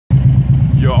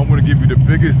gonna give you the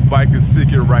biggest biker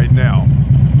secret right now.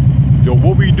 Yo,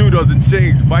 what we do doesn't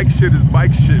change. Bike shit is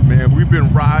bike shit, man. We've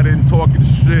been riding, talking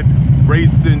shit,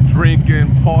 racing, drinking,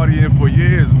 partying for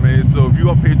years, man. So if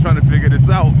you up here trying to figure this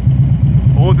out,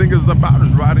 only thing it's about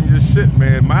is riding your shit,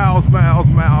 man. Miles, miles,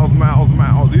 miles, miles,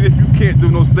 miles. Even if you can't do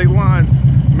no state lines,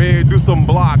 man, do some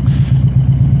blocks.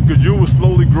 Because you will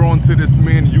slowly grow into this,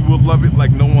 man. You will love it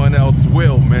like no one else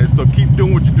will, man. So keep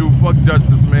doing what you do. Fuck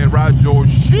judgments, man. Ride your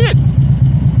shit.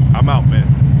 I'm out,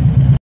 man.